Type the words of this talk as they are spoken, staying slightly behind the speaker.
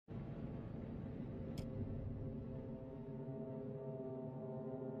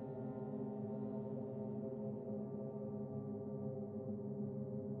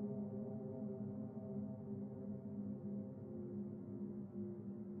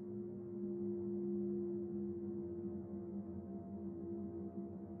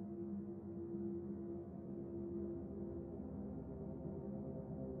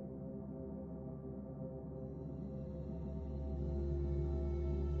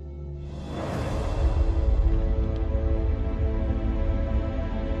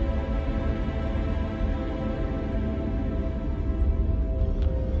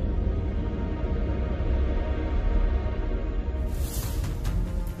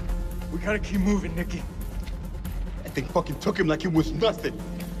We gotta keep moving, Nicky. That thing fucking took him like it was nothing.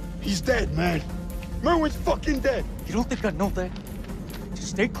 He's dead, man. Merwin's fucking dead. You don't think I know that? Just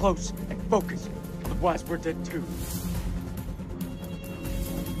stay close and focus. Otherwise, we're dead too.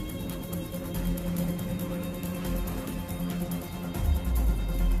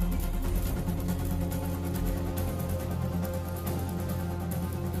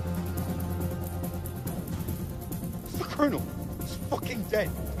 It's the Colonel. He's fucking dead.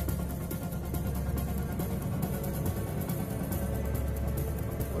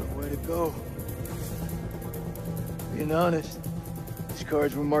 What a way to go. Being honest, these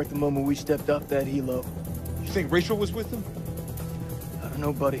cards were marked the moment we stepped off that helo. You think Rachel was with him? I don't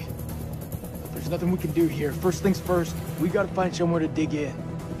know, buddy. But there's nothing we can do here. First things first, we gotta find somewhere to dig in.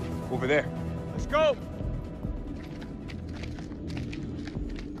 Over there. Let's go!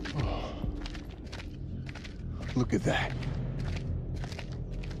 Look at that.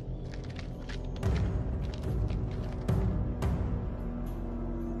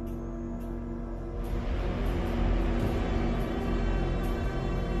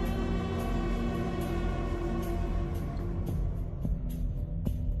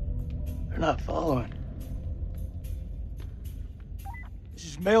 They're not following. This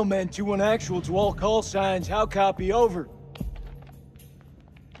is Mailman 2-1 actual to all call signs. How copy? Over.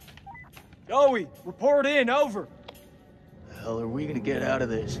 Joey, report in. Over. The hell are we gonna get out of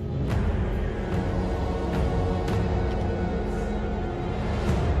this?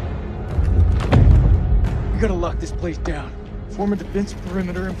 We gotta lock this place down. Form a defense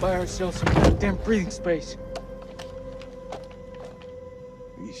perimeter and buy ourselves some goddamn breathing space.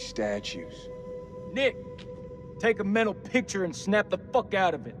 These statues. Nick, take a mental picture and snap the fuck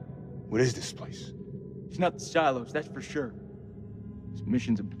out of it. What is this place? It's not the silos, that's for sure. This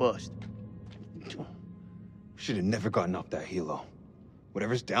mission's a bust. Should have never gotten off that helo.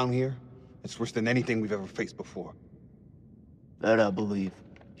 Whatever's down here, it's worse than anything we've ever faced before. That I believe.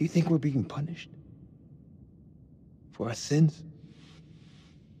 Do you think we're being punished? For our sins?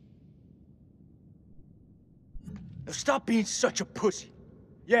 Now stop being such a pussy.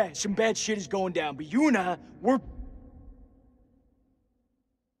 Yeah, some bad shit is going down, but you and I, we're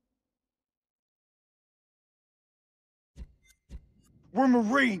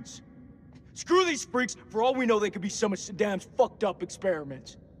Marines. Screw these freaks. For all we know, they could be some of Saddam's fucked up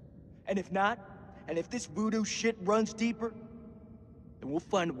experiments. And if not, and if this voodoo shit runs deeper, then we'll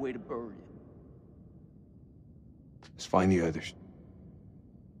find a way to bury it. Let's find the others.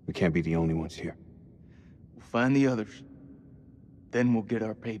 We can't be the only ones here. We'll find the others. Then we'll get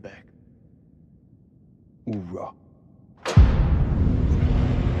our payback. Hoorah.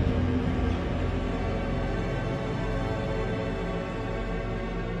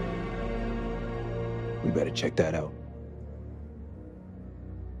 We better check that out.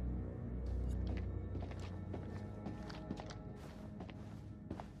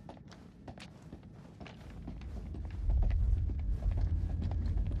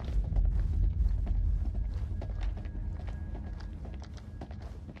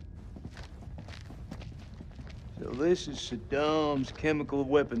 So this is Saddam's chemical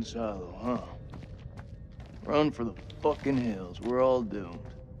weapon silo, huh? Run for the fucking hills. We're all doomed.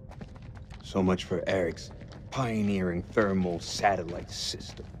 So much for Eric's pioneering thermal satellite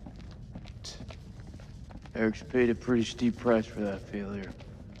system. Eric's paid a pretty steep price for that failure.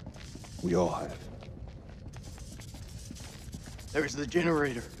 We all have. There's the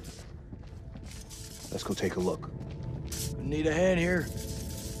generator. Let's go take a look. Need a hand here.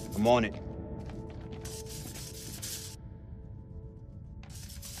 I'm on it.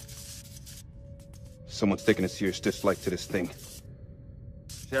 Someone's taking a serious dislike to this thing.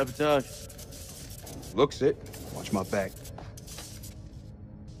 Sabotage. Looks it. Watch my back.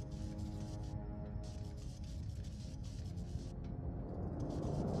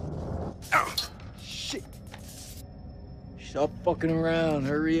 Ow! Shit! Stop fucking around.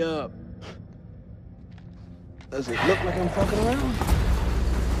 Hurry up. Does it look like I'm fucking around?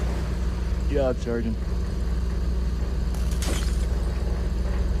 Good job, Sergeant.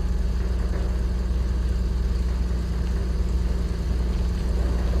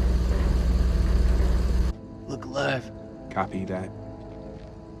 Look alive. Copy that.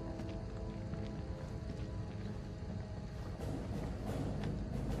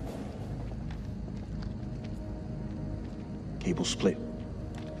 Cable split.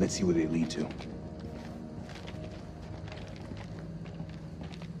 Let's see where they lead to.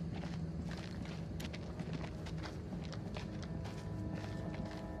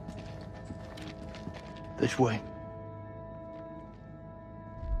 This way.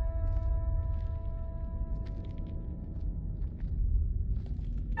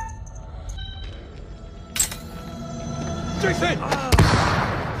 Jason!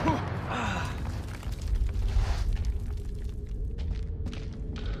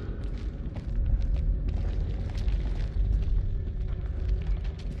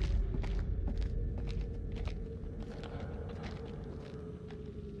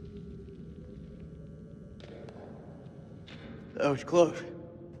 That was close.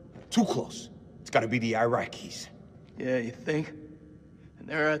 Too close. It's gotta be the Iraqis. Yeah, you think? And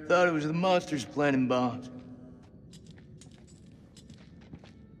there I thought it was the monsters planting bombs.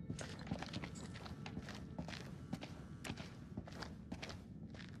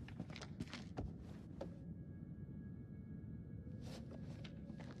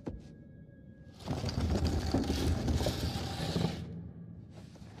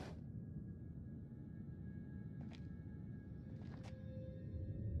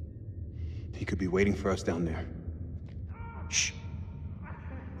 He could be waiting for us down there. Shh.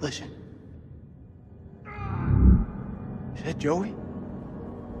 Listen. Is that Joey?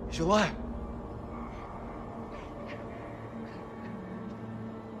 He's alive.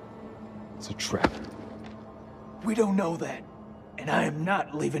 It's a trap. We don't know that. And I am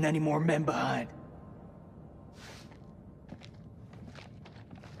not leaving any more men behind.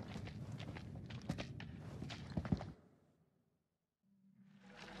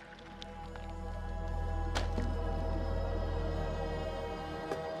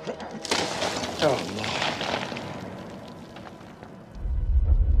 Oh, Lord.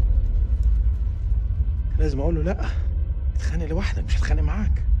 لازم اقول له لا اتخانق لوحدك مش هتخانق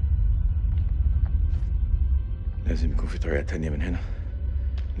معاك. لازم يكون في طريقة تانية من هنا.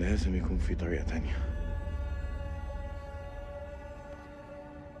 لازم يكون في طريقة تانية.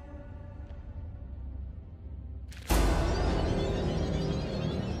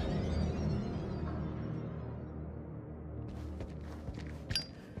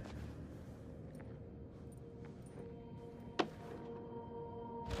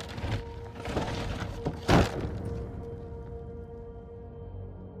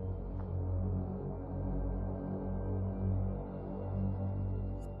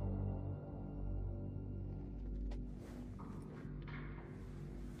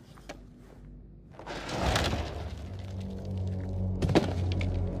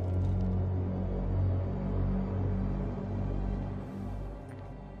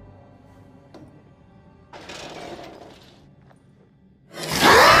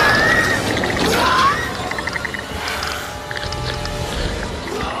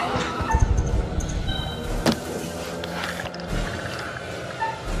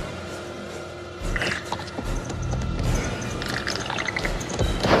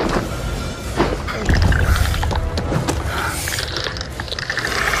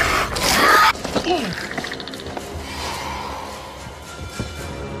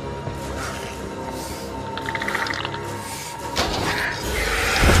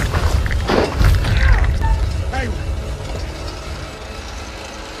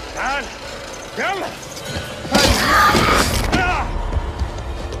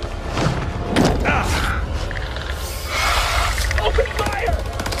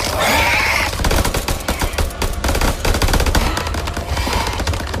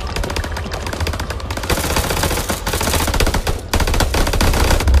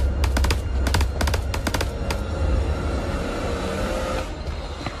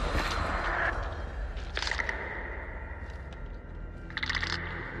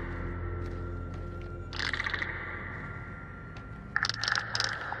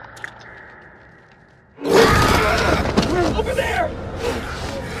 Over there!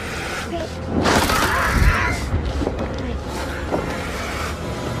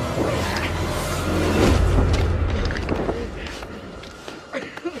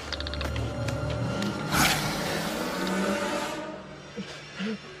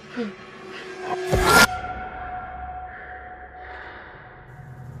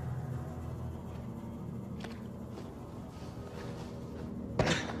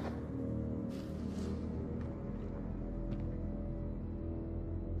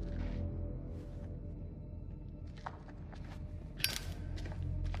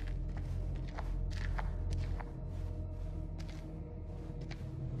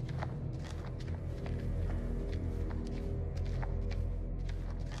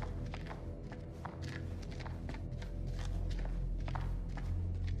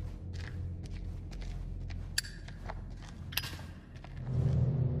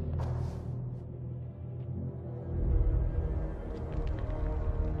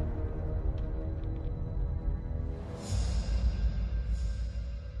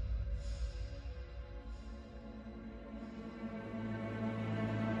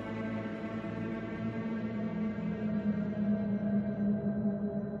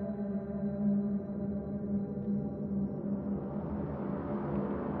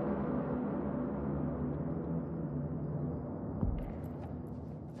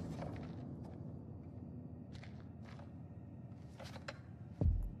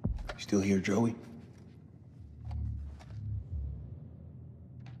 still here, Joey?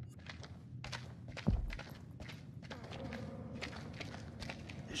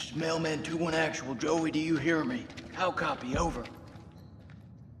 This is Mailman 2-1 Actual. Joey, do you hear me? How copy? Over.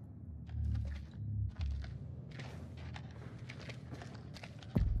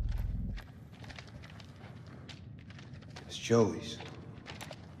 It's Joey's.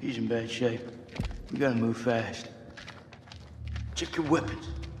 He's in bad shape. We gotta move fast. Check your weapons.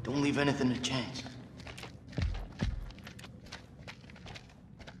 Don't leave anything to chance.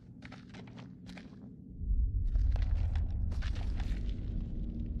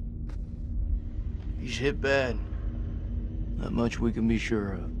 He's hit bad. Not much we can be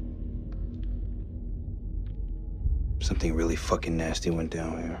sure of. Something really fucking nasty went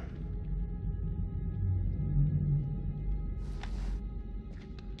down here.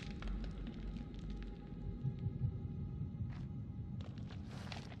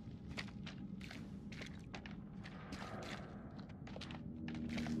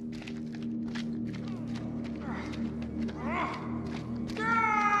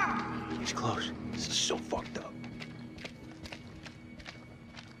 He's close. This is so fucked up.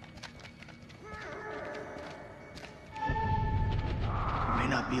 You may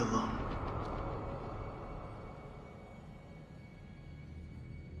not be alone.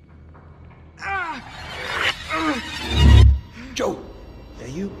 Joe! That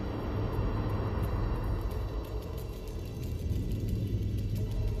you?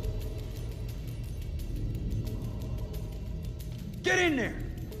 Get in there!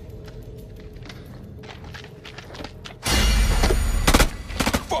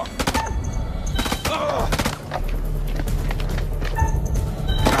 Fuck!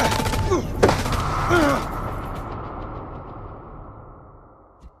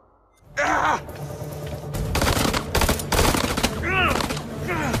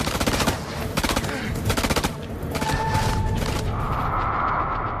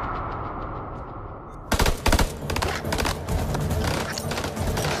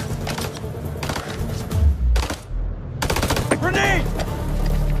 Grenade!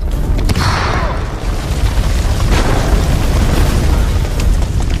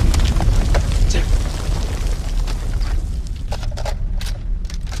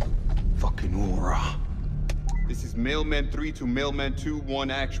 Fucking hoorah. This is Mailman 3 to Mailman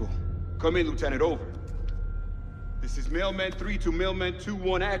 2-1 Actual. Come in, Lieutenant, over. This is Mailman 3 to Mailman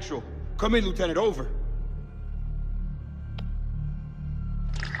 2-1 Actual. Come in, Lieutenant, over.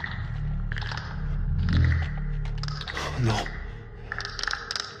 No.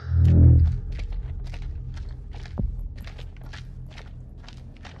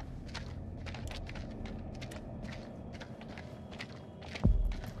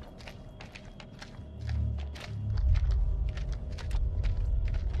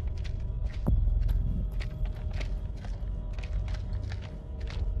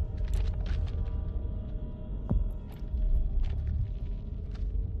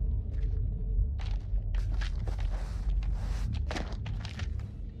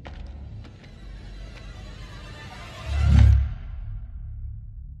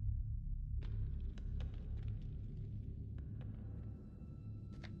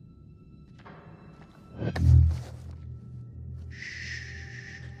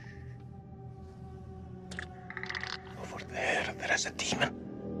 Over there is a demon.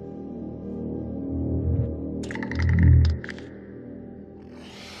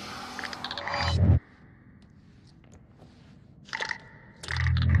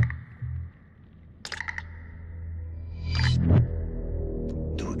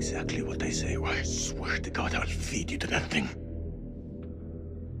 Do exactly what I say, or I swear to God I'll feed you to that thing.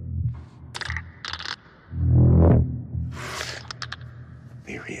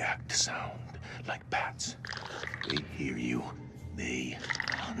 They react to sound like bats. They hear you, they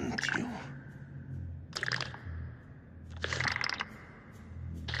hunt you.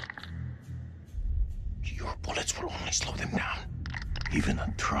 Your bullets will only slow them down. Even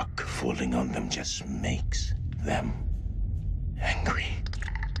a truck falling on them just makes them angry.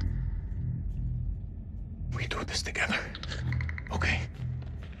 We do this together, okay?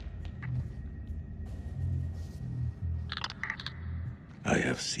 I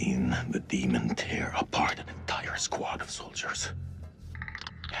have seen the demon tear apart an entire squad of soldiers.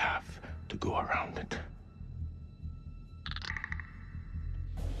 Have to go around it.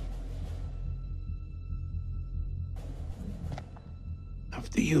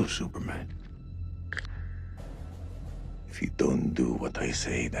 After you, Superman. If you don't do what I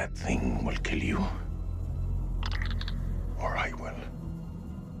say, that thing will kill you. Or I will.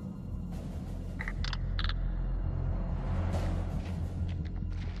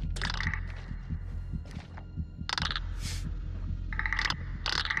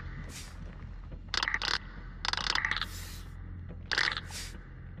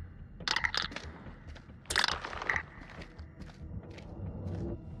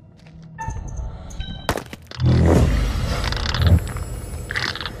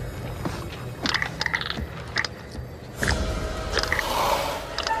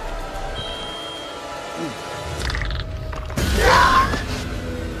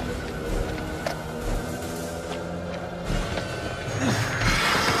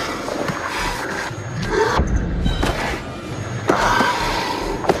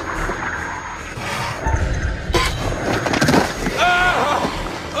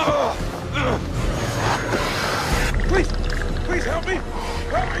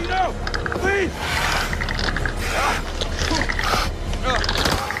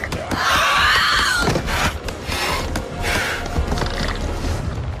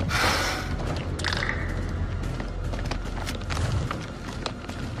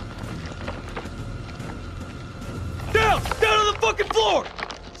 floor!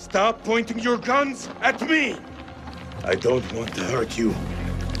 Stop pointing your guns at me! I don't want to hurt you.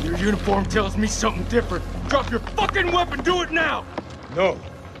 Your uniform tells me something different. Drop your fucking weapon, do it now! No.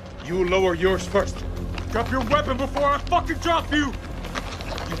 You lower yours first. Drop your weapon before I fucking drop you!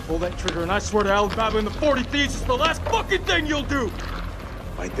 You pull that trigger and I swear to Alibaba and the 40 Thieves it's the last fucking thing you'll do!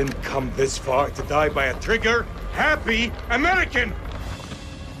 I didn't come this far to die by a trigger-happy American!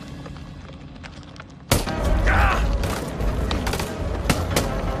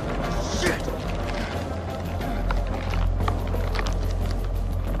 Shit!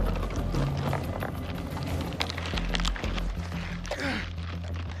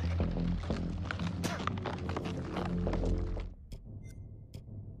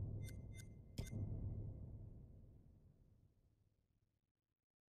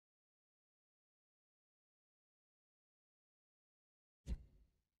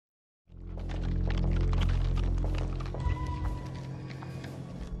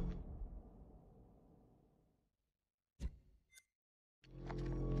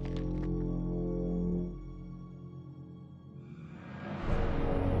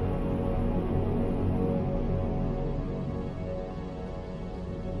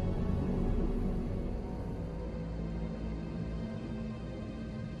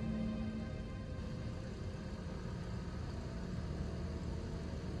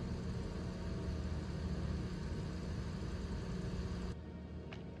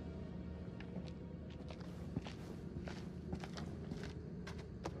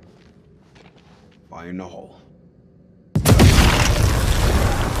 Fire in the hole.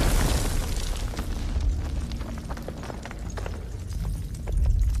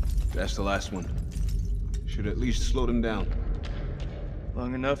 That's the last one. Should at least slow them down.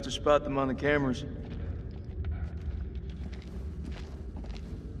 Long enough to spot them on the cameras.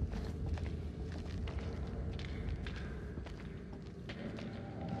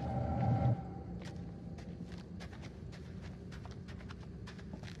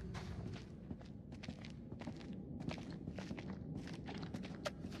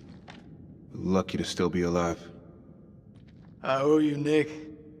 Lucky to still be alive. I owe you, Nick.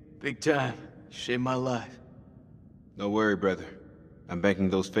 Big time. You saved my life. No worry, brother. I'm banking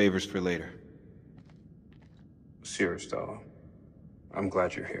those favors for later. Serious, though. I'm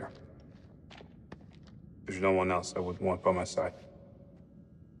glad you're here. There's no one else I would want by my side.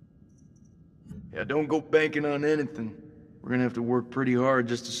 Yeah, don't go banking on anything. We're gonna have to work pretty hard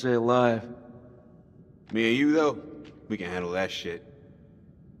just to stay alive. Me and you, though, we can handle that shit.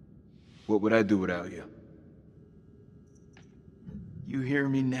 What would I do without you? You hear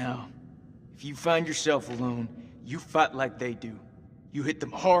me now. If you find yourself alone, you fight like they do. You hit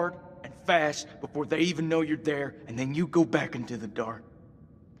them hard and fast before they even know you're there, and then you go back into the dark.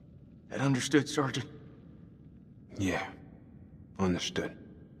 That understood, Sergeant? Yeah, understood.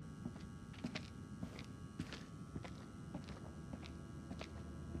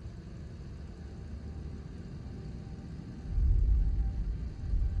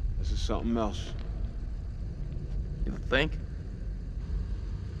 This is something else. You think?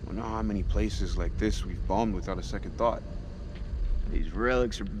 I wonder how many places like this we've bombed without a second thought. These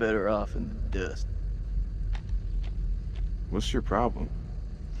relics are better off in the dust. What's your problem?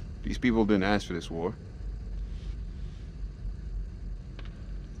 These people didn't ask for this war.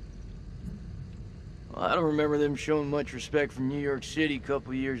 Well, I don't remember them showing much respect from New York City a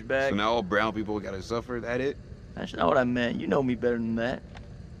couple years back. So now all brown people gotta suffer, that it? That's not what I meant. You know me better than that.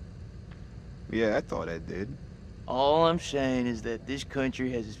 Yeah, I thought I did. All I'm saying is that this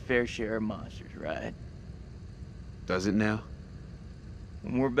country has its fair share of monsters, right? Does it now?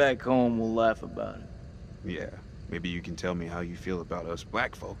 When we're back home, we'll laugh about it. Yeah. Maybe you can tell me how you feel about us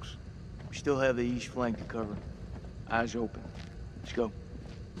black folks. We still have the east flank to cover. Eyes open. Let's go.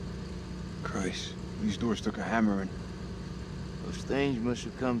 Christ, these doors took a hammering. Those things must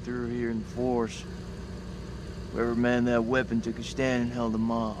have come through here in force. Whoever manned that weapon took a stand and held them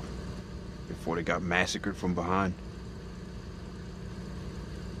off. Before they got massacred from behind.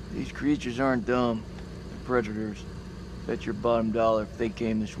 These creatures aren't dumb. They're predators. Bet your bottom dollar if they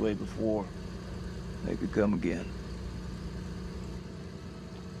came this way before, they could come again.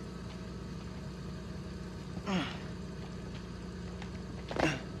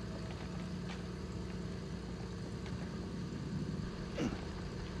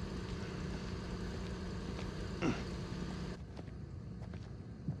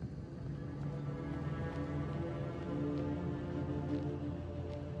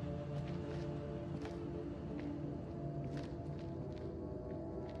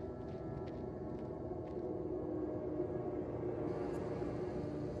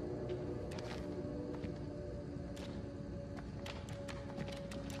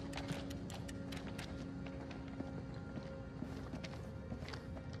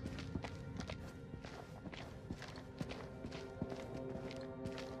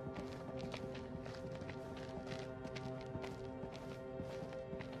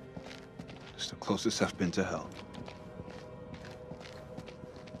 It's the closest I've been to hell.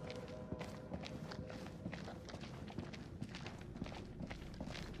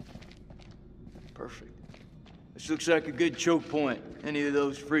 Perfect. This looks like a good choke point. Any of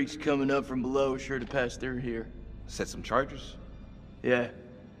those freaks coming up from below are sure to pass through here. Set some charges? Yeah.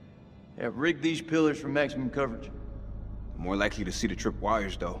 Yeah, rig these pillars for maximum coverage. More likely to see the trip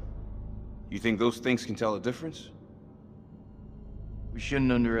wires, though. You think those things can tell a difference? We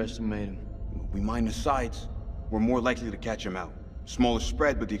shouldn't underestimate them. We mine the sides. We're more likely to catch them out. Smaller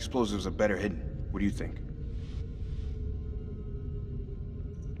spread, but the explosives are better hidden. What do you think?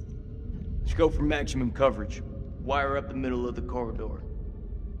 Let's go for maximum coverage. Wire up the middle of the corridor.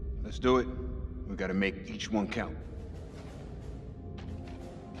 Let's do it. We gotta make each one count.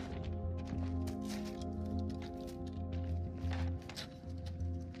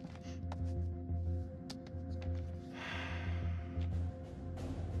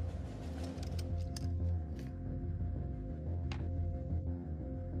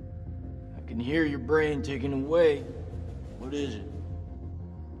 I can hear your brain ticking away. What is it?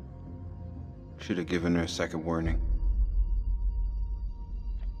 Should have given her a second warning.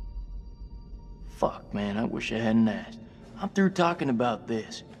 Fuck, man, I wish I hadn't asked. I'm through talking about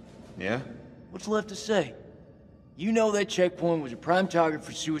this. Yeah? What's left to say? You know that checkpoint was a prime target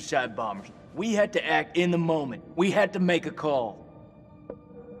for suicide bombers. We had to act in the moment. We had to make a call.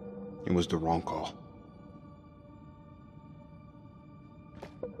 It was the wrong call.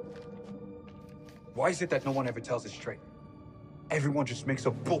 Why is it that no one ever tells it straight? Everyone just makes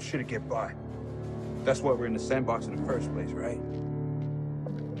up bullshit to get by. That's why we're in the sandbox in the first place, right?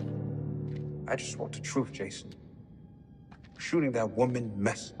 I just want the truth, Jason. Shooting that woman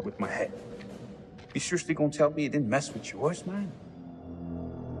messed with my head. You seriously gonna tell me it didn't mess with yours, man?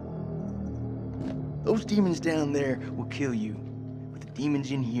 Those demons down there will kill you, but the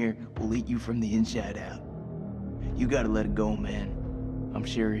demons in here will eat you from the inside out. You gotta let it go, man. I'm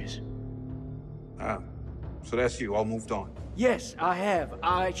serious. Ah, so that's you, all moved on. Yes, I have.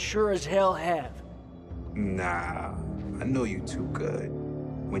 I sure as hell have. Nah, I know you too good.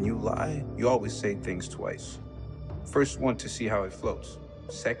 When you lie, you always say things twice. First one to see how it floats.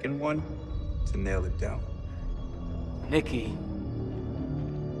 Second one, to nail it down. Nikki,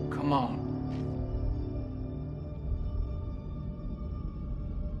 come on.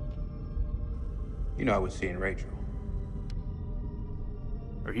 You know I was seeing Rachel.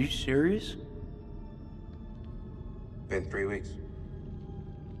 Are you serious? Been 3 weeks.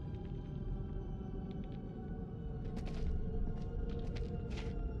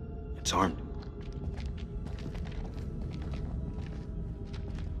 It's armed.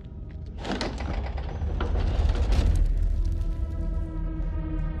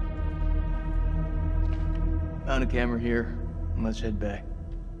 Found a camera here, and let's head back.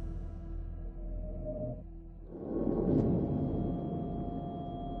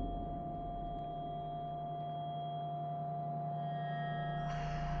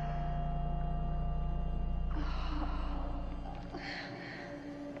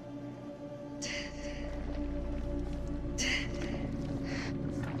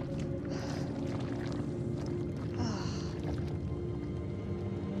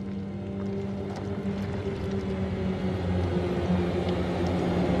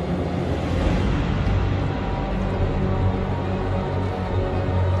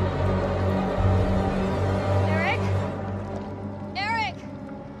 Eric? Eric!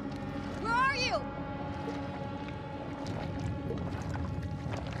 Where are you?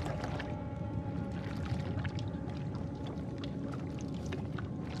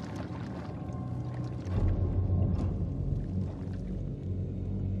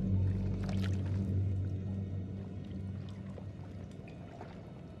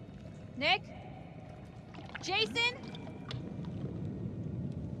 Nick? Jason?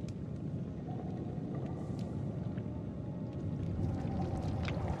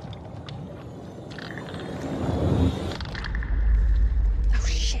 Oh,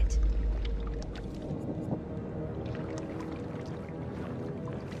 shit.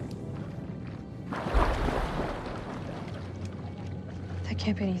 That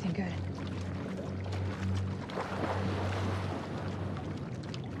can't be anything good.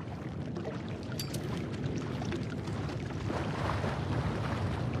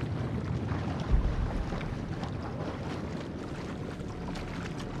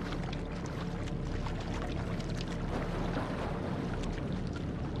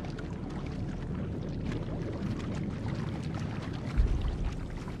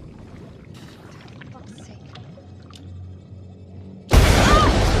 For fuck's sake.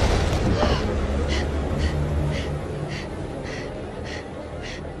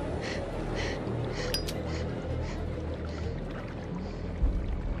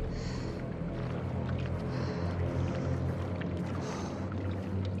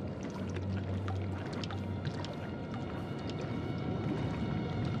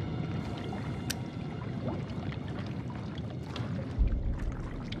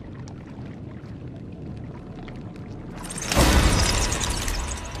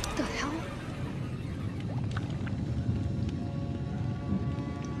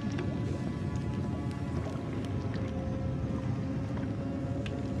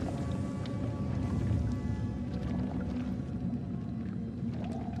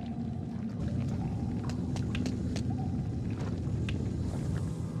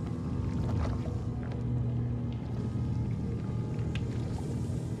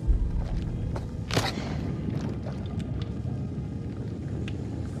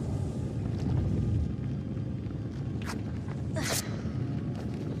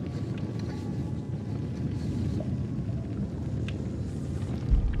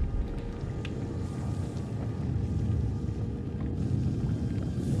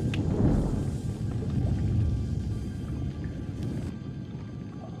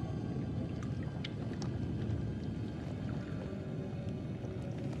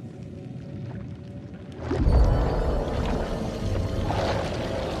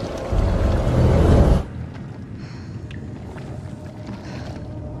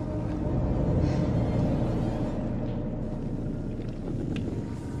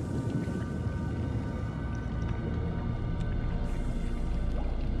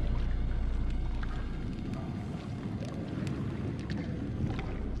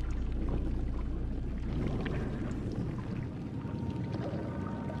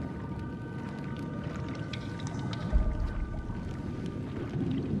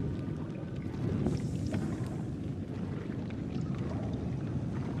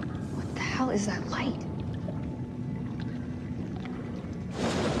 hell is that light?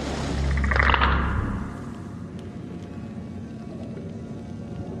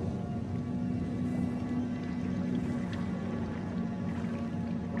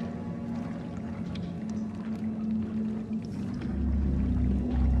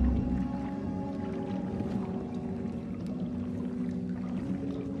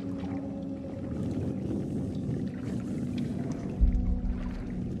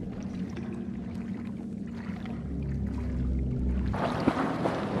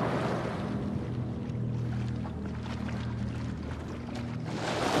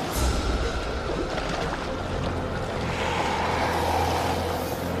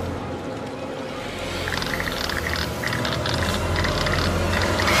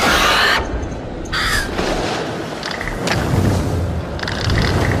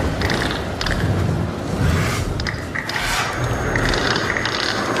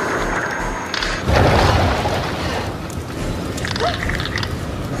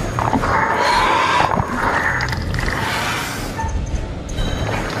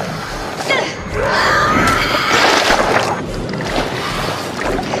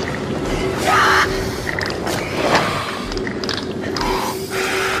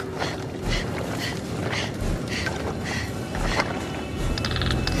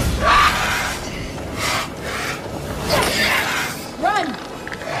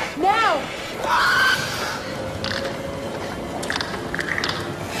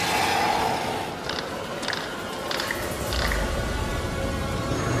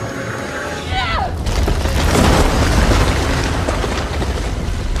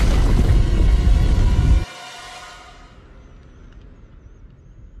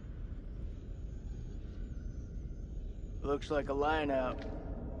 Looks like a line out.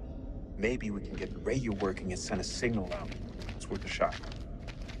 Maybe we can get the radio working and send a signal out. It's worth a shot.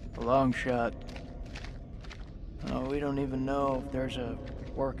 A long shot. Oh, we don't even know if there's a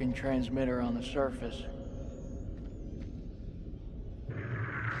working transmitter on the surface.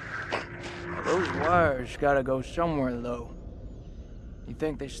 Those wires gotta go somewhere, though. You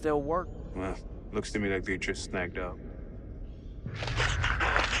think they still work? Well, looks to me like they just snagged out.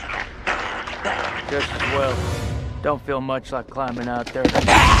 Just as well. Don't feel much like climbing out there.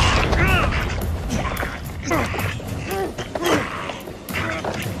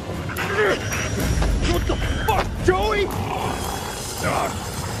 What the fuck, Joey?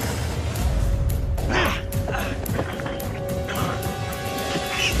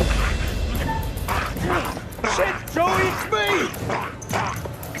 Shit, Joey, it's me!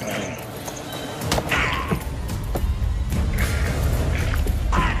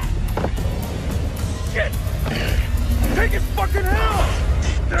 Shit! Take his fucking helm!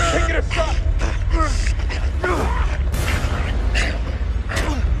 Take it a shot!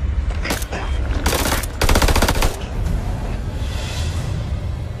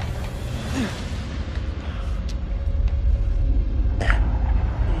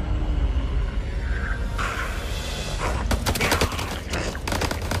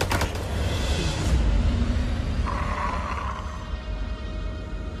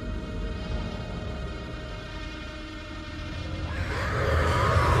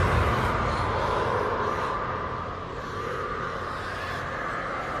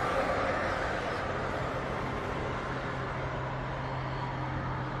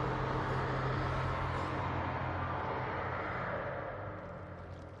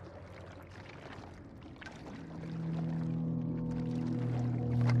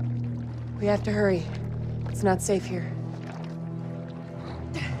 We have to hurry. It's not safe here.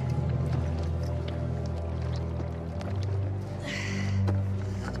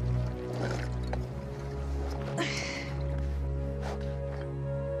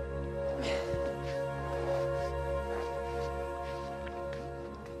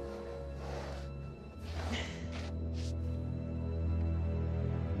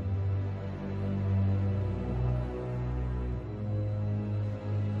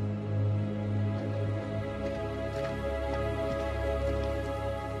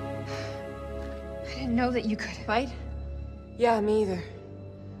 I didn't know that you could. Fight? Yeah, me either.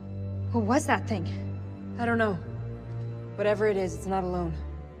 What was that thing? I don't know. Whatever it is, it's not alone.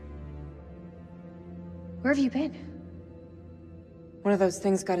 Where have you been? One of those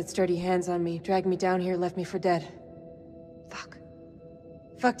things got its dirty hands on me, dragged me down here, left me for dead. Fuck.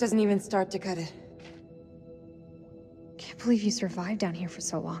 Fuck doesn't even start to cut it. Can't believe you survived down here for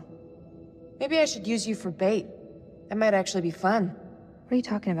so long. Maybe I should use you for bait. That might actually be fun. What are you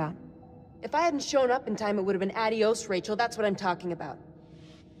talking about? If I hadn't shown up in time, it would have been adios, Rachel. That's what I'm talking about.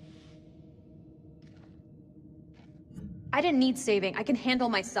 I didn't need saving. I can handle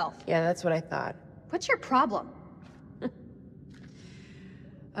myself. Yeah, that's what I thought. What's your problem?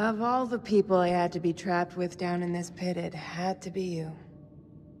 Of all the people I had to be trapped with down in this pit, it had to be you.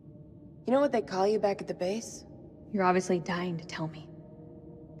 You know what they call you back at the base? You're obviously dying to tell me.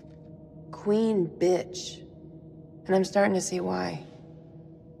 Queen Bitch. And I'm starting to see why.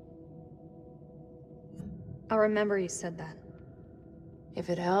 I'll remember you said that. If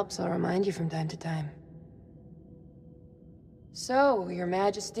it helps, I'll remind you from time to time. So, Your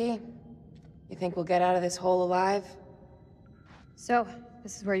Majesty, you think we'll get out of this hole alive? So,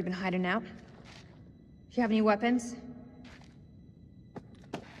 this is where you've been hiding out? Do you have any weapons?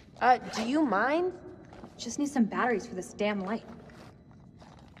 Do you mind? Just need some batteries for this damn light.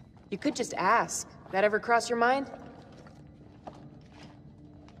 You could just ask. That ever cross your mind?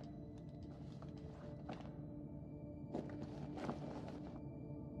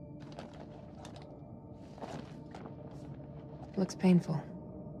 Looks painful.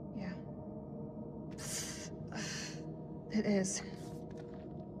 Yeah. It is.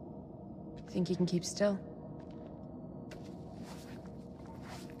 Think you can keep still?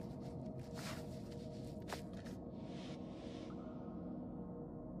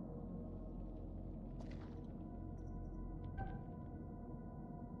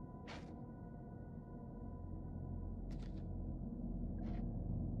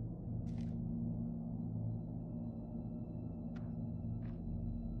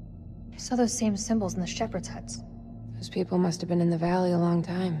 I saw those same symbols in the shepherd's huts. Those people must have been in the valley a long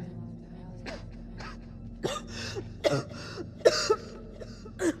time.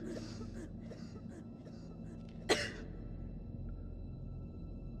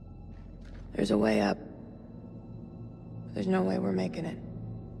 There's a way up. There's no way we're making it.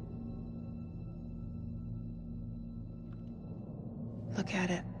 Look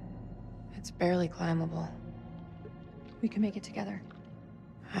at it. It's barely climbable. We can make it together.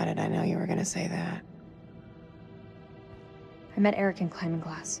 How did I know you were gonna say that? I met Eric in climbing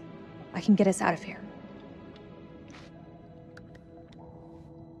class. I can get us out of here.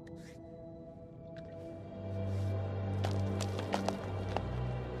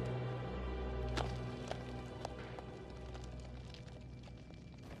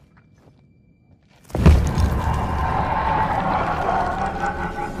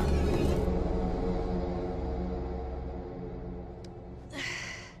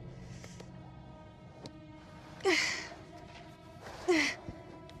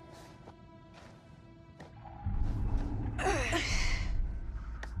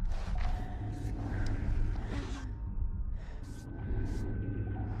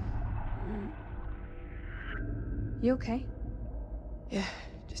 You okay? Yeah,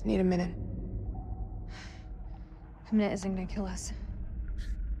 just need a minute. A minute isn't gonna kill us.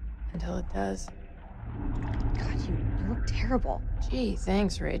 Until it does. God, you look terrible. Gee,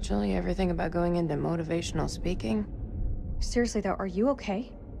 thanks, Rachel. You ever think about going into motivational speaking? Seriously though, are you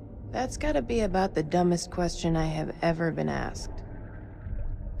okay? That's gotta be about the dumbest question I have ever been asked.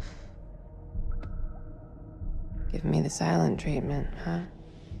 Give me the silent treatment, huh?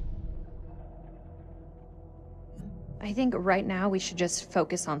 I think right now we should just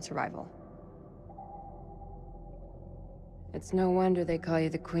focus on survival. It's no wonder they call you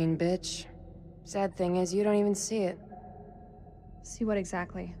the Queen Bitch. Sad thing is, you don't even see it. See what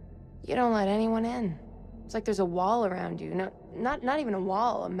exactly? You don't let anyone in. It's like there's a wall around you. No, not even a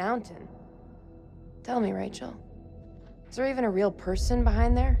wall, a mountain. Tell me, Rachel. Is there even a real person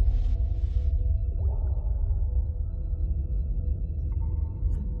behind there?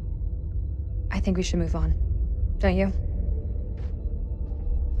 I think we should move on. Don't you?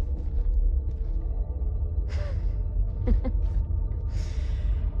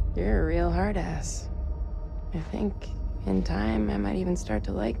 You're a real hard ass. I think, in time, I might even start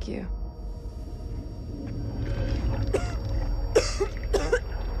to like you.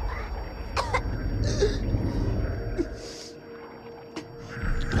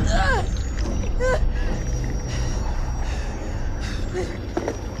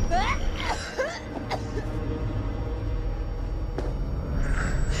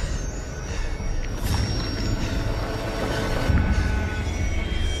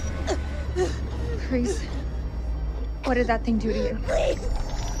 Clarice, what did that thing do to you? Please!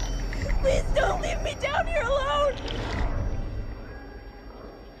 Please don't leave me down here alone!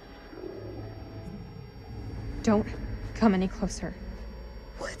 Don't come any closer.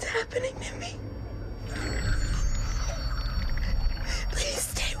 What's happening to me? Please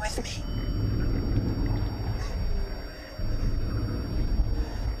stay with me.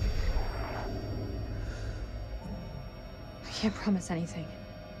 I can't promise anything.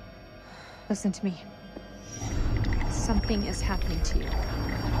 Listen to me. Something is happening to you.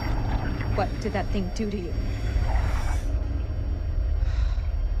 What did that thing do to you?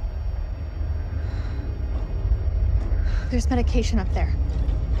 There's medication up there.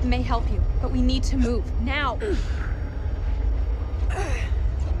 It may help you, but we need to move, now!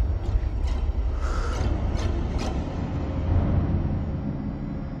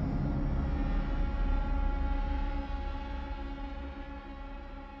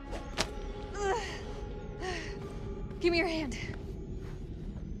 Give me your hand.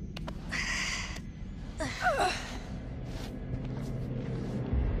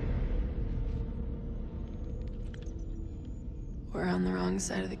 We're on the wrong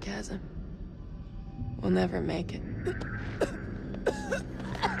side of the chasm. We'll never make it.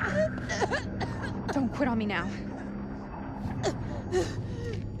 Don't quit on me now.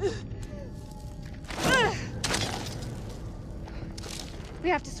 We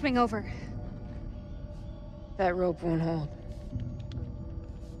have to swing over. That rope won't hold.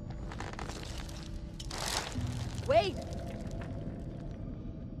 Wait!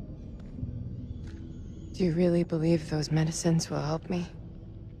 Do you really believe those medicines will help me?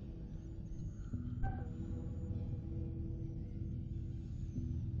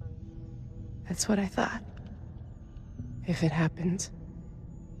 That's what I thought. If it happens,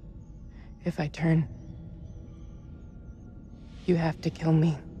 if I turn, you have to kill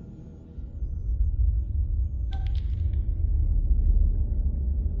me.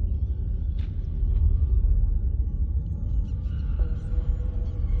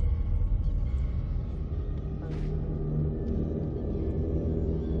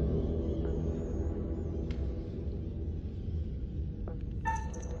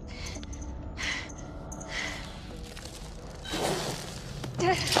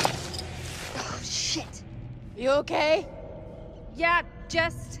 Oh, shit. You okay? Yeah,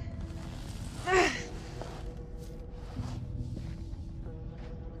 just...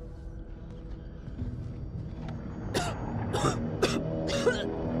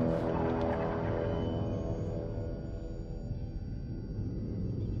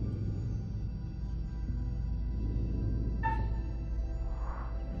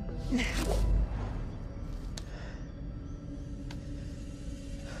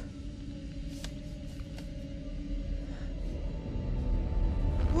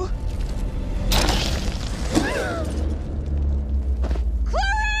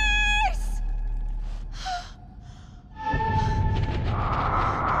 Clarice!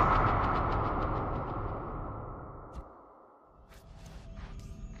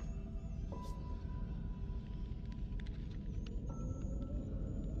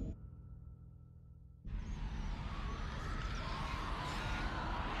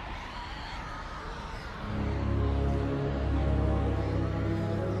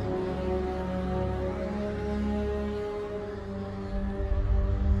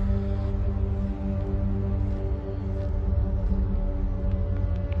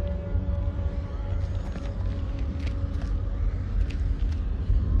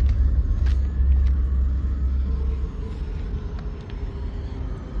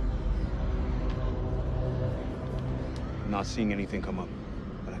 I'm not seeing anything come up,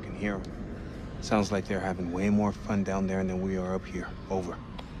 but I can hear them. Sounds like they're having way more fun down there than we are up here. Over.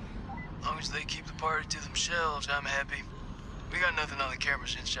 As long as they keep the party to themselves, I'm happy. We got nothing on the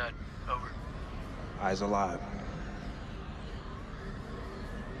cameras inside. Over. Eyes alive.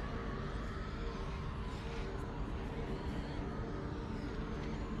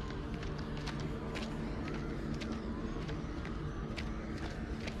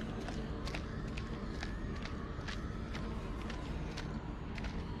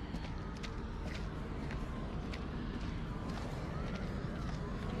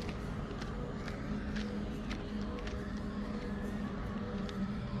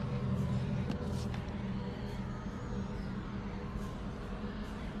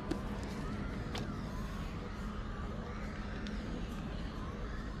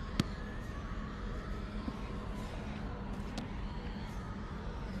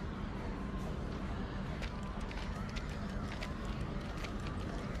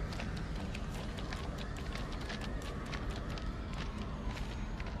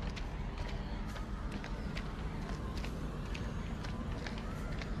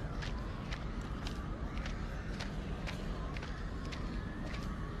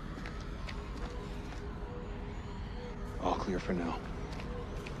 All clear for now.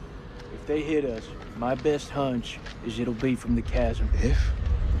 If they hit us, my best hunch is it'll be from the chasm. If?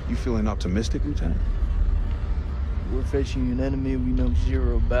 You feeling optimistic, Lieutenant? We're facing an enemy we know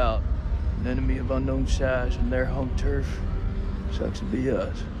zero about. An enemy of unknown size on their home turf. Sucks to be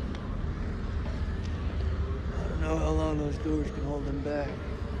us. I don't know how long those doors can hold them back.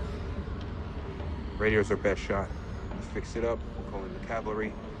 Radio's our best shot. You fix it up, we'll call in the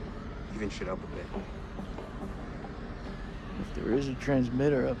cavalry, even shit up a bit. If there is a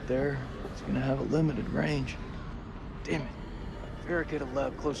transmitter up there, it's gonna have a limited range. Damn it. If Eric had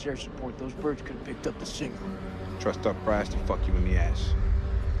allowed close air support, those birds could have picked up the signal. Trust our brass to fuck you in the ass.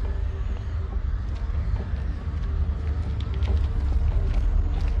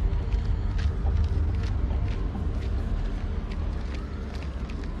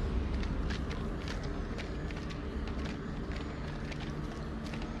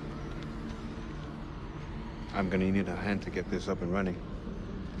 I'm gonna need a hand to get this up and running.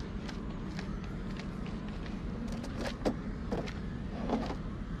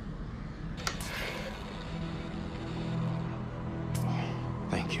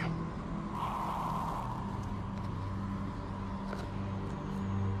 Thank you.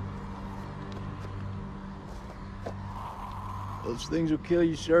 Those things will kill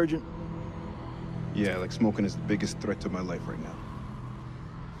you, Sergeant. Yeah, like smoking is the biggest threat to my life right now.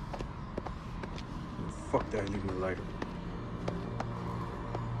 Fuck that, leave me a lighter.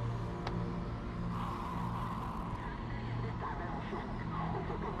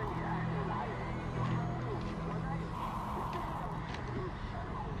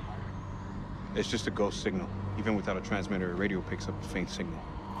 It's just a ghost signal. Even without a transmitter, a radio picks up a faint signal.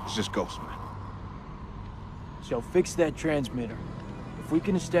 It's just ghosts, man. So fix that transmitter. If we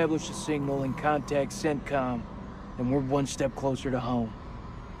can establish a signal and contact CENTCOM, then we're one step closer to home.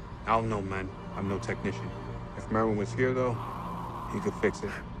 I don't know, man. I'm no technician. If Merwin was here, though, he could fix it.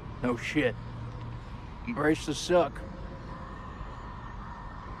 No shit. Embrace the suck.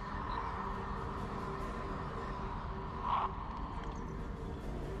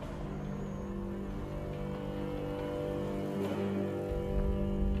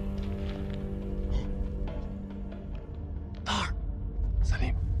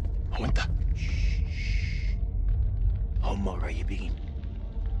 سليم هو انت هم قريبين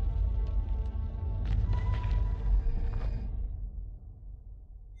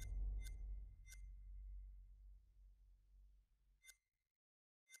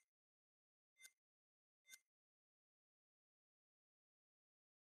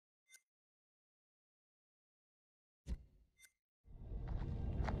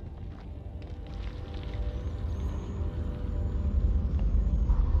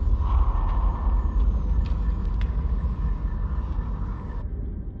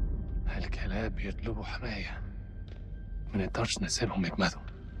الكلاب بيطلبوا حماية ما نقدرش نسيبهم يجمدوا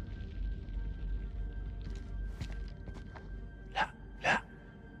لا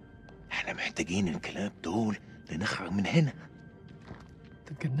احنا محتاجين الكلاب دول لنخرج من هنا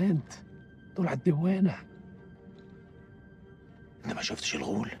انت اتجننت دول على الديوانة انت ما شفتش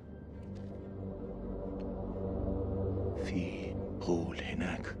الغول في غول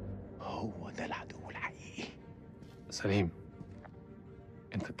هناك هو ده العدو الحقيقي سليم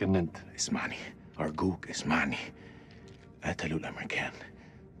انت اتجننت اسمعني ارجوك اسمعني قتلوا الامريكان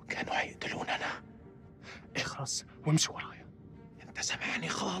وكانوا هيقتلوننا انا اخرس وامشي ورايا انت سامعني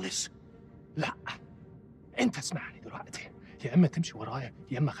خالص لا انت اسمعني دلوقتي يا اما تمشي ورايا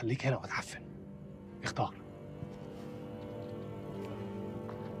يا اما خليك هنا واتعفن اختار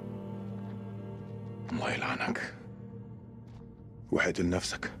الله يلعنك وحد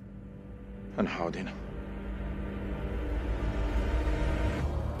لنفسك انا هقعد هنا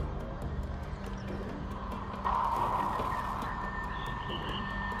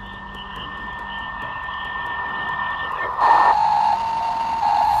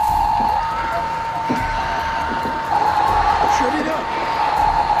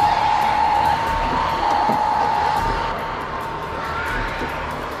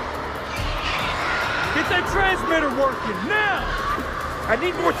Get that transmitter working, now! I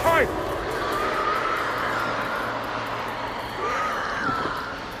need more time!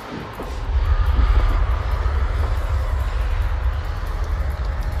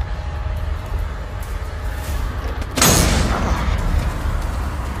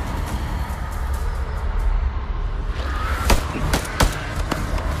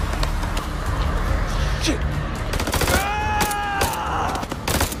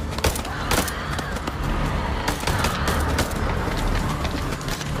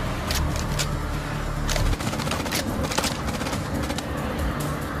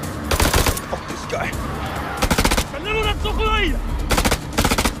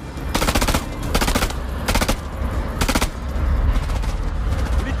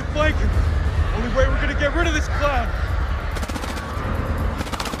 Get rid of this cloud!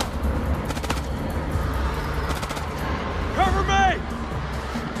 Cover me!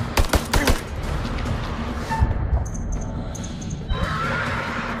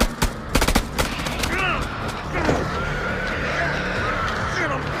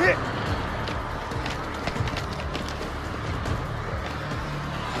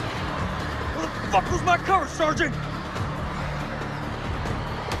 my cover, Sergeant!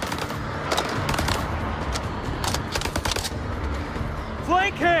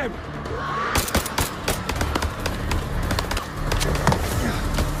 Flank him!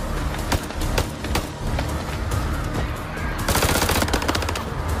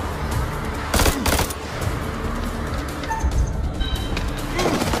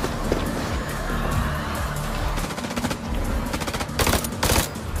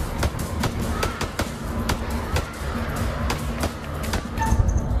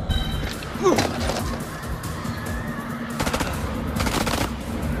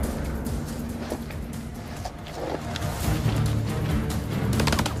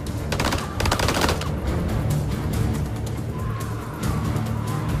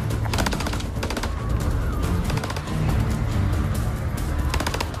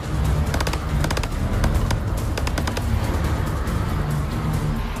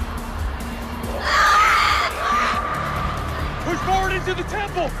 To the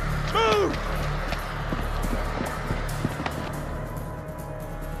temple! Move!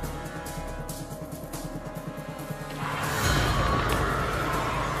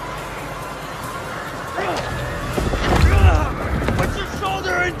 Put your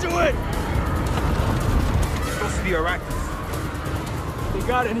shoulder into it! It's supposed to be Iraqis. If they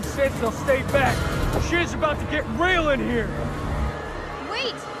got any sense, they'll stay back. Shit is about to get real in here.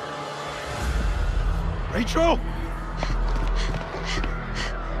 Wait! Rachel!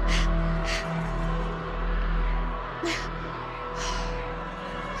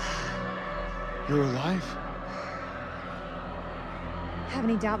 You're alive? Have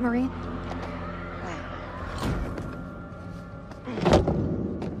any doubt, Marine?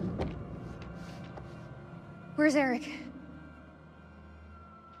 Where's Eric?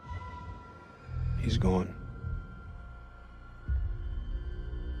 He's gone.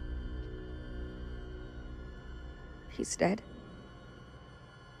 He's dead.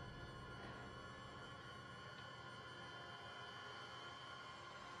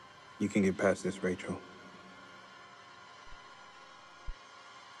 You can get past this, Rachel.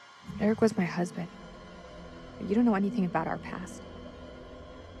 Eric was my husband. You don't know anything about our past.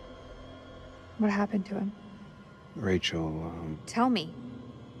 What happened to him? Rachel, Tell me.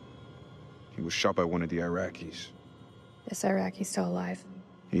 he was shot by one of the Iraqis. This Iraqi's still alive.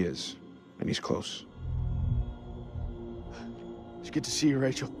 He is, and he's close. It's good to see you,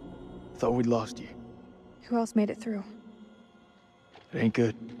 Rachel. Thought we'd lost you. Who else made it through? It ain't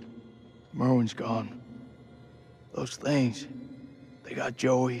good. Merwin's gone. Those things, they got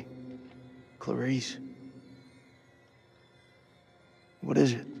Joey, Clarice. What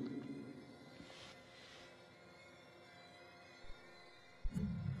is it?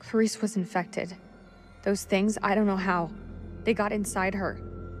 Clarice was infected. Those things, I don't know how. They got inside her.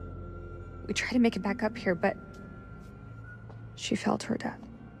 We tried to make it back up here, but she fell to her death.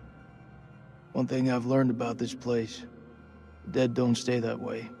 One thing I've learned about this place, the dead don't stay that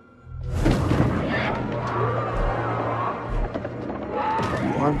way. You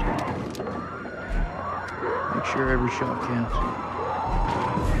armed? Make sure every shot counts.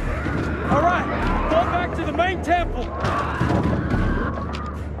 All right, fall back to the main temple.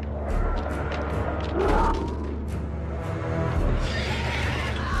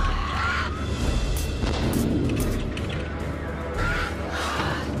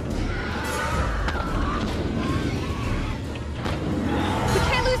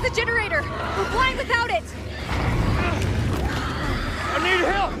 Generator! We're flying without it! I need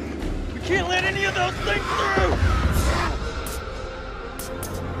help! We can't let any of those things through!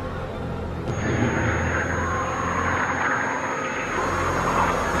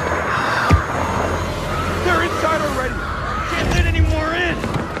 They're inside already! Can't let any more in!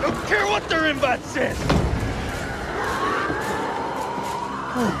 Don't care what their invite says!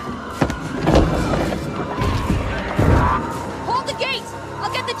 Hold the gate!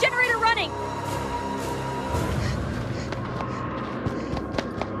 I'll get the generator running!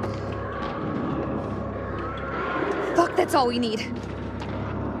 Fuck, that's all we need.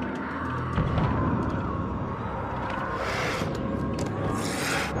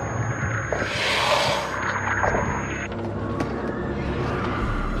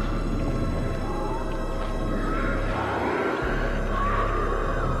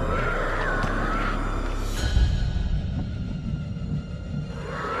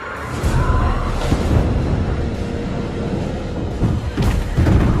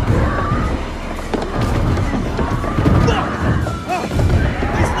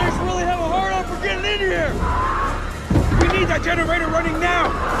 Generator running now,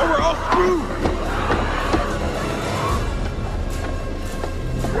 or we're all screwed!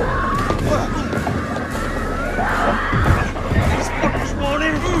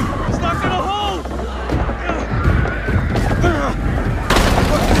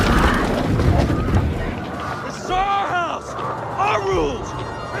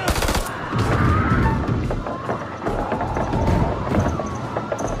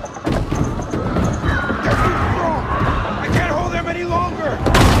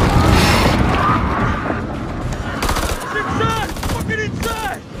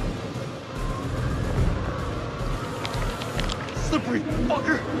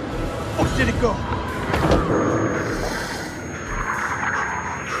 fucker! Fuck did it go?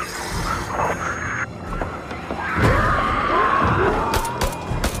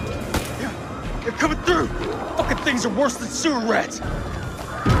 Yeah, they're coming through! Fucking things are worse than sewer rats!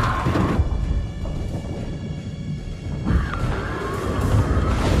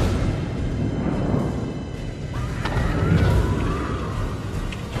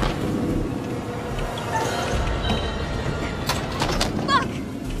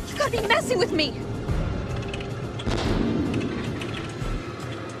 With me.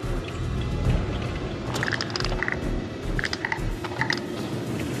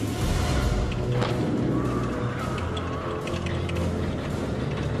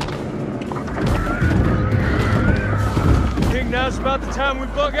 I think now's about the time we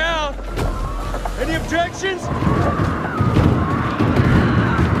bug out. Any objections?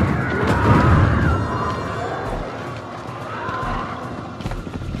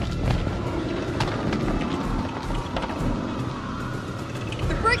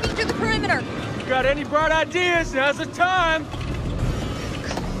 Got any bright ideas? Now's the time!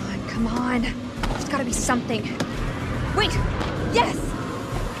 Come on. There's gotta be something. Wait! Yes!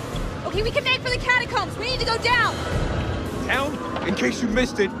 Okay, we can make for the catacombs. We need to go down! Down? In case you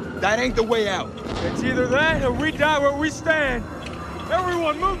missed it, that ain't the way out. It's either that or we die where we stand.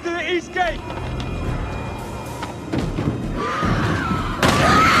 Everyone move to the east gate!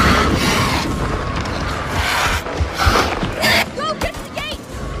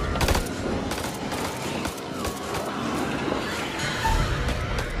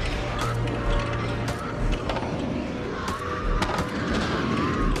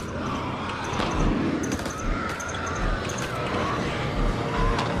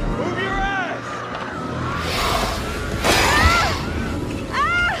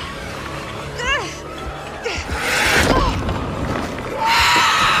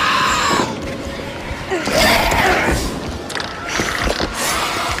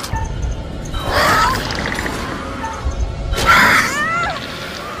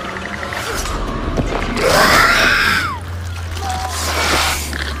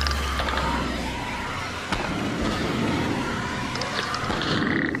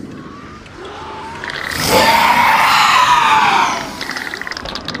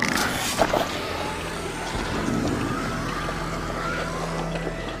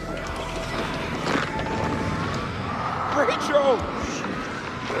 Rachel!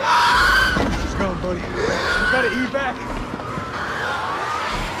 She's gone, buddy. You gotta evac.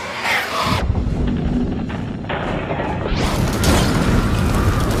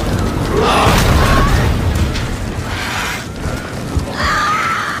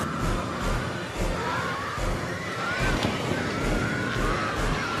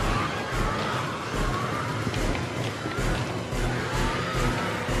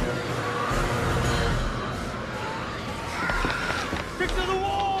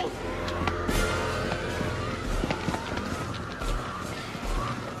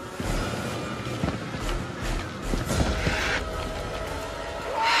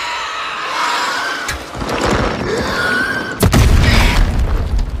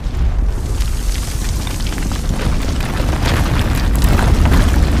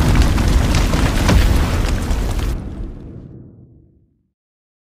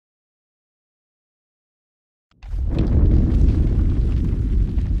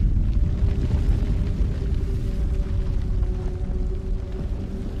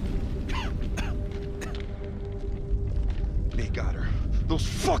 Those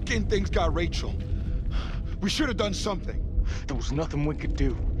fucking things got Rachel. We should have done something. There was nothing we could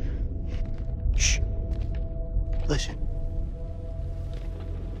do. Shh. Listen.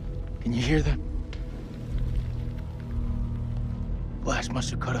 Can you hear that? Blast must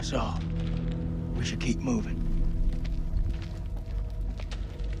have cut us off. We should keep moving.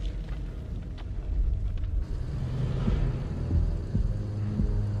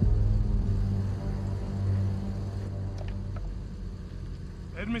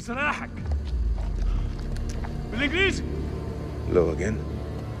 ارمي سلاحك بالانجليزي. Hello again.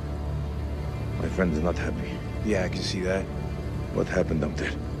 My friend is not happy. Yeah, I can see that. What happened up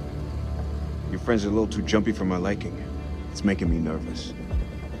there? Your friend's a little too jumpy for my liking. It's making me nervous.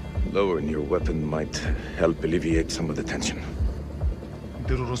 Lowering your weapon might help alleviate some of the tension.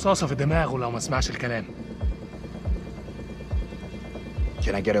 اديله رصاصة في دماغه لو ما سمعش الكلام.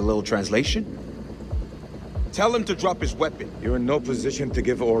 Can I get a little translation? Tell him to drop his weapon. You're in no position to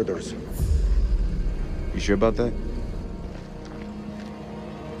give orders. You sure about that?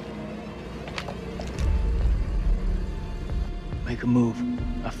 Make a move.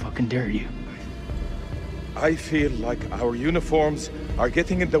 I fucking dare you. I feel like our uniforms are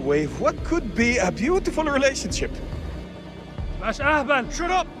getting in the way of what could be a beautiful relationship. Shut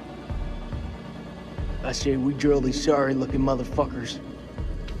up! I say we drill these sorry-looking motherfuckers.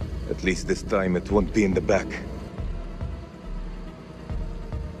 At least this time it won't be in the back.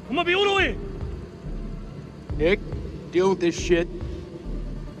 Nick, deal with this shit.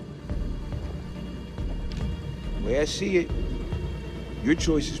 The way I see it, your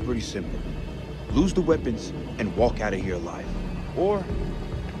choice is pretty simple. Lose the weapons and walk out of here alive. Or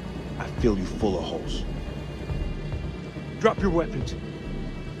I fill you full of holes. Drop your weapons.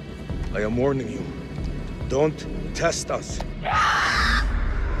 I am warning you. Don't test us.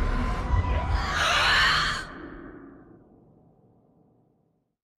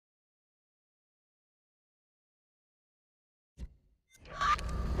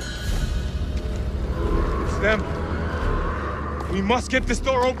 It's them. We must get this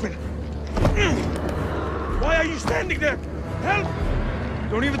door open. Why are you standing there? Help!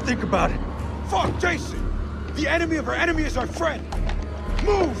 Don't even think about it. Fuck, Jason! The enemy of our enemy is our friend!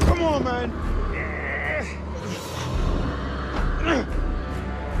 Move! Come on, man!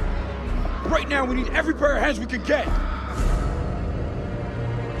 Right now, we need every pair of hands we can get!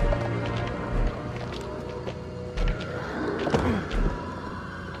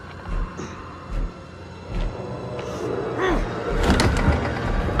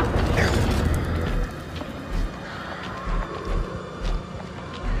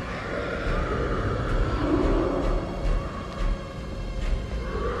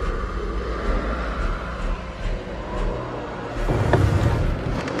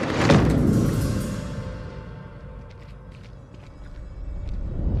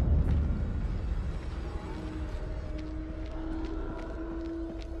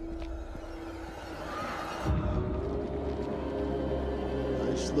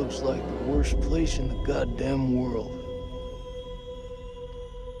 This looks like the worst place in the goddamn world.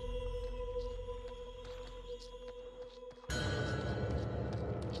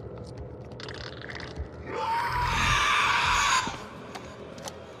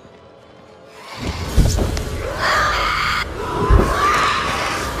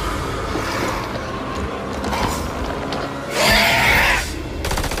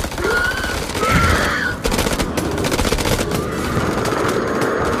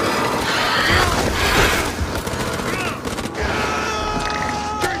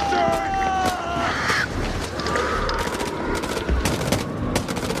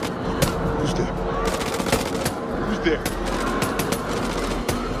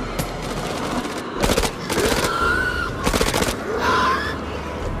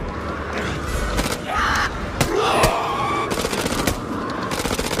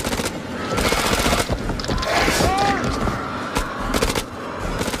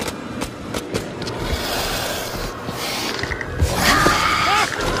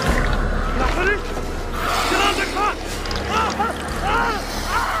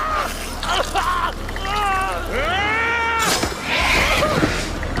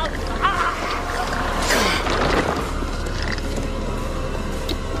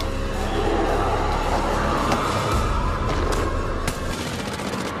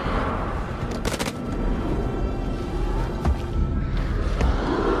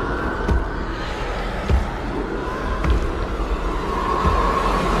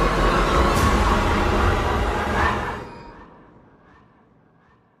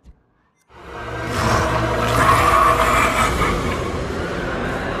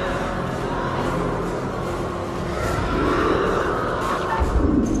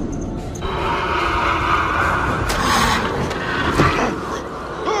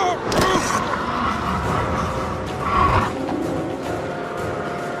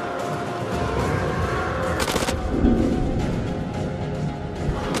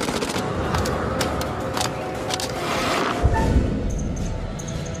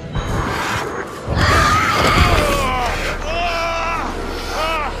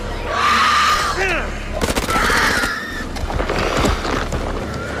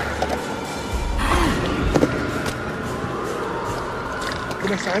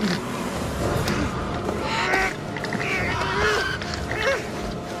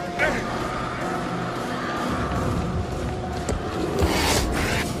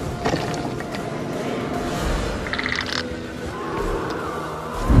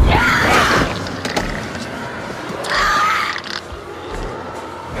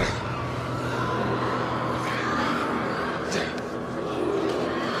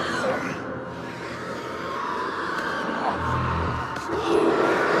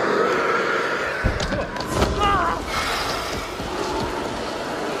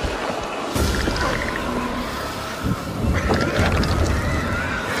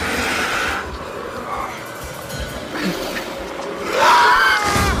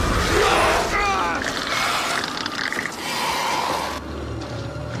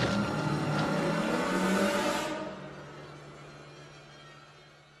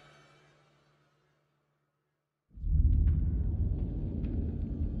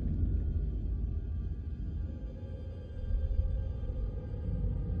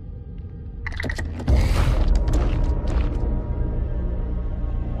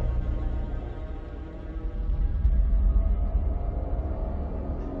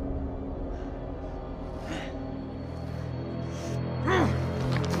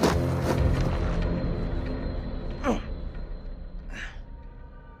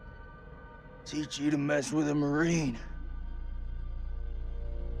 Teach you to mess with a Marine.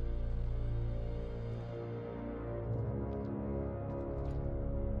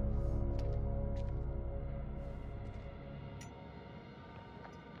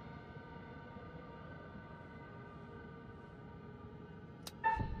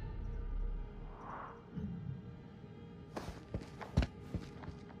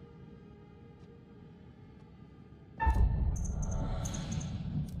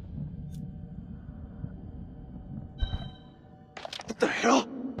 What the hell?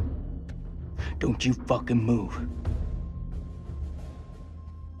 Don't you fucking move.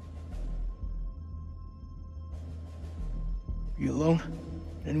 You alone?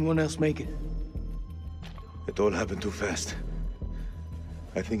 Anyone else make it? It all happened too fast.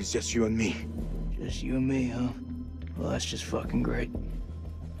 I think it's just you and me. Just you and me, huh? Well, that's just fucking great.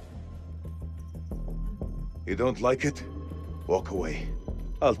 You don't like it? Walk away.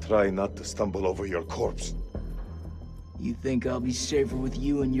 I'll try not to stumble over your corpse. You think I'll be safer with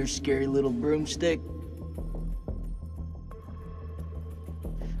you and your scary little broomstick?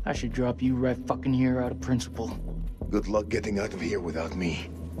 I should drop you right fucking here out of principle. Good luck getting out of here without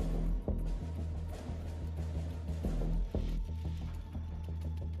me.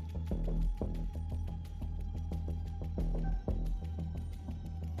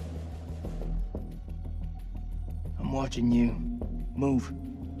 I'm watching you. Move.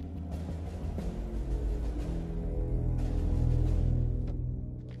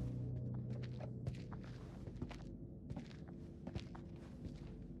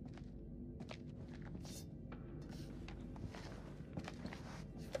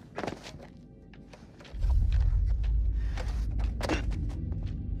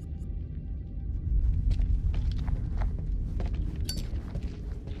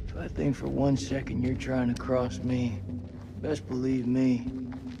 If I think for 1 second you're trying to cross me, best believe me,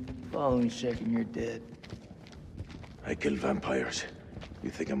 following second you're dead. I kill vampires. You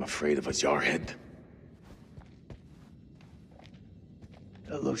think I'm afraid of a jarhead?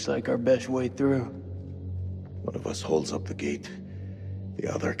 That looks like our best way through. One of us holds up the gate.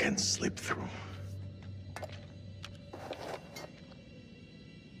 The other can slip through.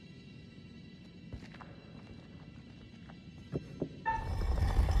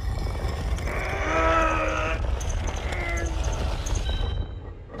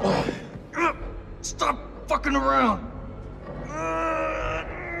 Stop fucking around!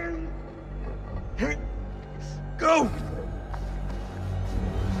 Go!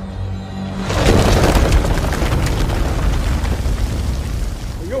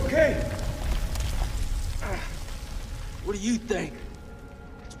 Are you okay? What do you think?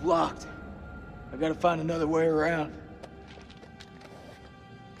 It's blocked. I gotta find another way around.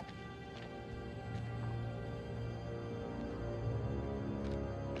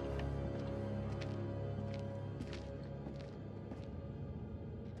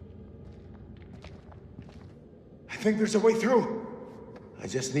 I think there's a way through. I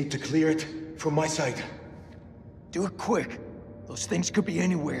just need to clear it from my side. Do it quick. Those things could be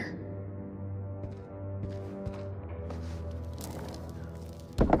anywhere.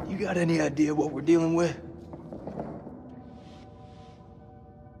 You got any idea what we're dealing with?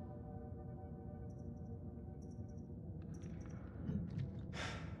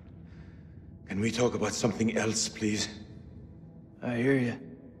 Can we talk about something else, please? I hear you.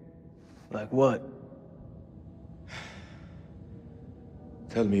 Like what?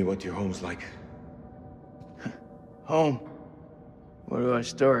 Tell me what your home's like. Home. Where do I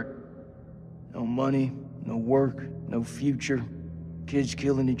start? No money, no work, no future. Kids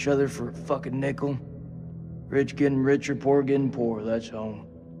killing each other for a fucking nickel. Rich getting richer, poor getting poor. That's home.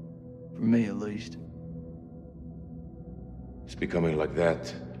 For me, at least. It's becoming like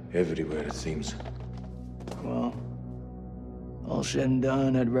that everywhere, it seems. Well, all said and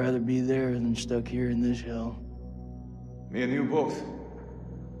done, I'd rather be there than stuck here in this hell. Me and you both.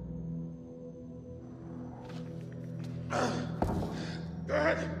 Go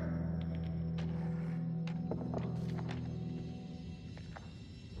ahead.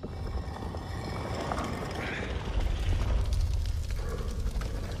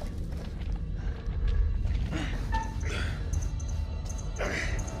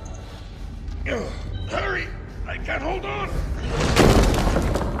 Hurry! I can't hold on!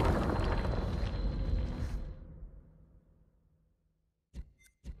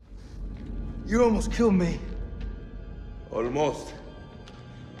 You almost killed me. Almost.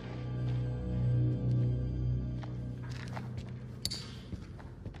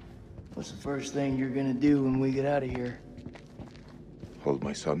 What's the first thing you're gonna do when we get out of here? Hold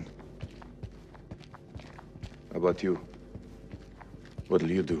my son. How about you?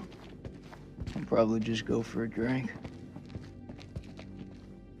 What'll you do? probably just go for a drink.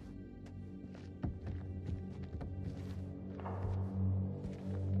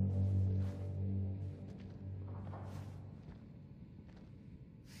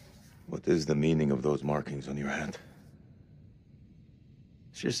 What is the meaning of those markings on your hand?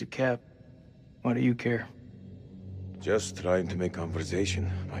 It's just a cap. Why do you care? Just trying to make conversation,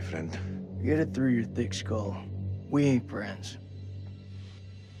 my friend. Get it through your thick skull. We ain't friends.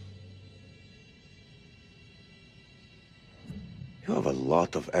 You have a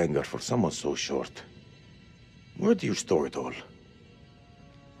lot of anger for someone so short. Where do you store it all?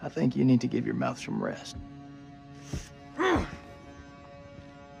 I think you need to give your mouth some rest.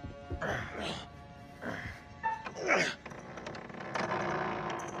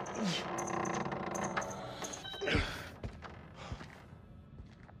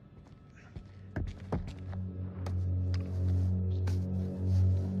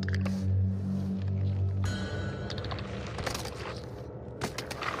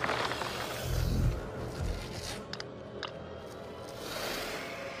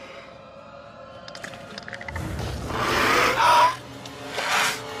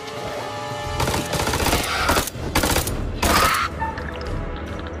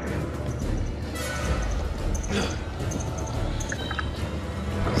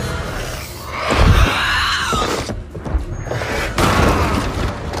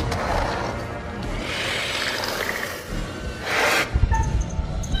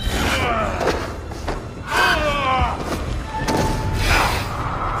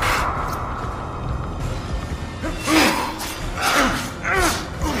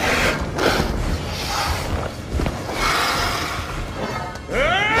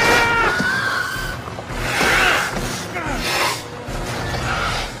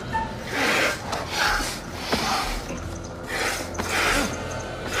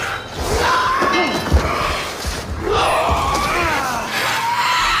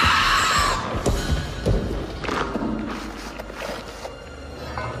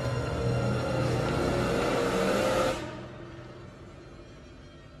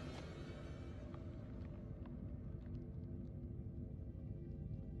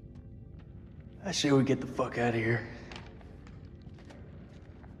 I say we get the fuck out of here.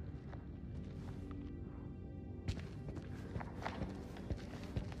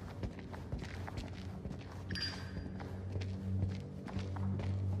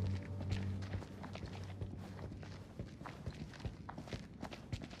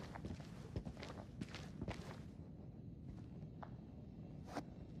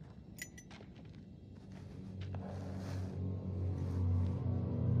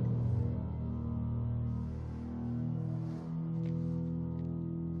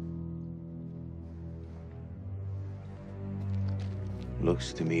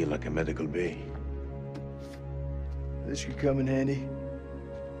 Looks to me like a medical bay. This could come in handy.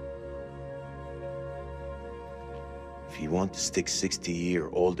 If you want to stick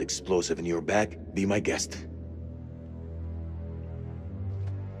 60-year-old explosive in your back, be my guest.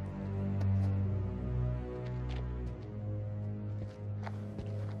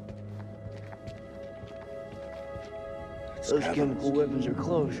 Those chemical weapons are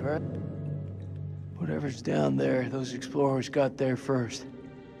close, right? Whatever's down there, those explorers got there first.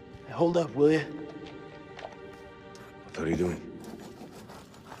 Hey, hold up, will you? What are you doing?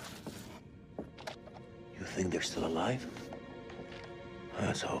 You think they're still alive?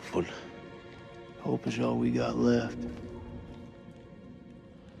 That's hopeful. Hope is all we got left.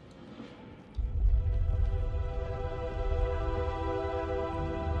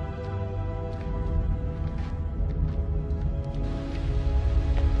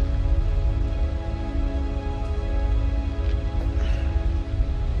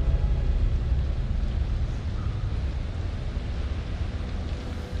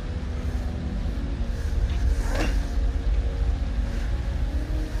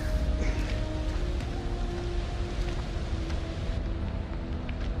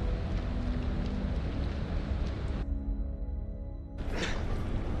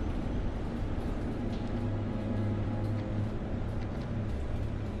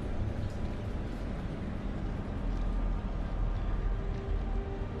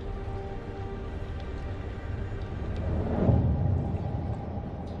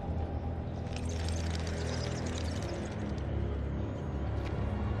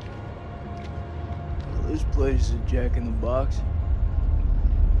 This place is a jack in the box.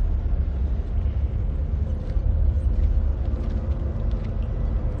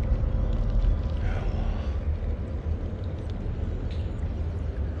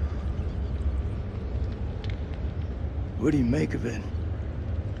 What do you make of it?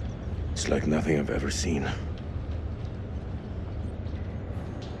 It's like nothing I've ever seen.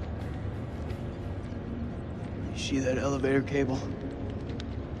 You see that elevator cable?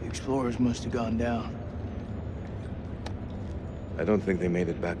 The explorers must have gone down. I don't think they made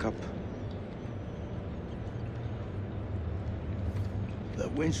it back up.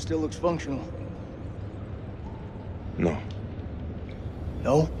 That winch still looks functional. No.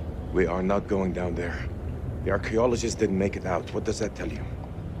 No? We are not going down there. The archaeologists didn't make it out. What does that tell you?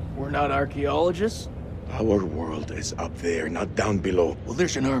 We're not archaeologists? Our world is up there, not down below. Well,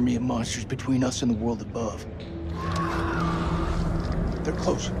 there's an army of monsters between us and the world above. They're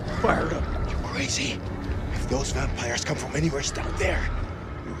close. Fired up. You crazy? If those vampires come from anywhere down there,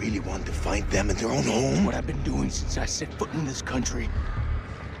 you really want to find them in their own home? That's what I've been doing since I set foot in this country.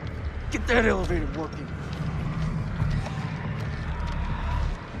 Get that elevator working.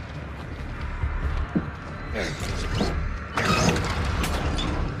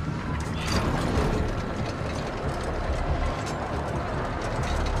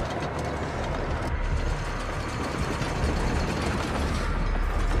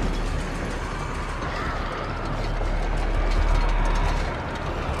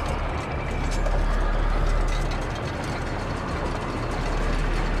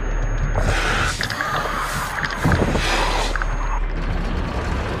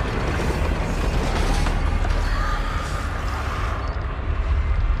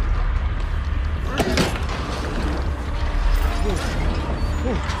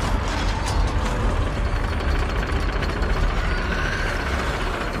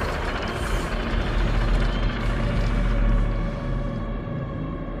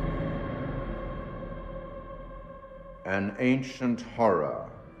 An ancient horror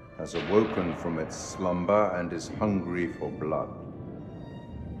has awoken from its slumber and is hungry for blood.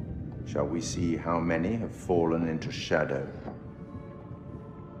 Shall we see how many have fallen into shadow?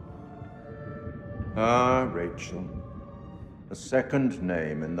 Ah, Rachel. A second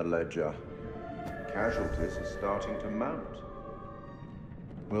name in the ledger. Casualties are starting to mount.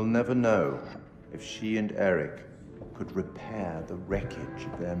 We'll never know if she and Eric could repair the wreckage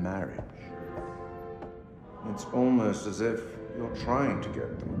of their marriage. It's almost as if you're trying to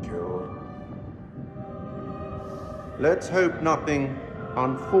get them killed. Let's hope nothing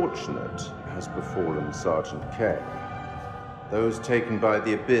unfortunate has befallen Sergeant K. Those taken by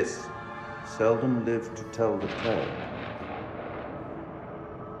the Abyss seldom live to tell the tale.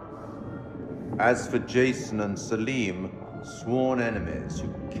 As for Jason and Salim, sworn enemies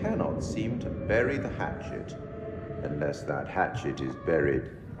who cannot seem to bury the hatchet unless that hatchet is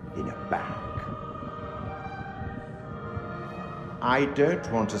buried in a bag. I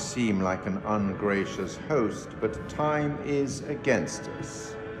don't want to seem like an ungracious host, but time is against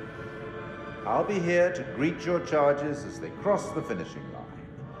us. I'll be here to greet your charges as they cross the finishing line,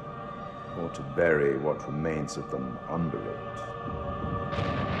 or to bury what remains of them under it.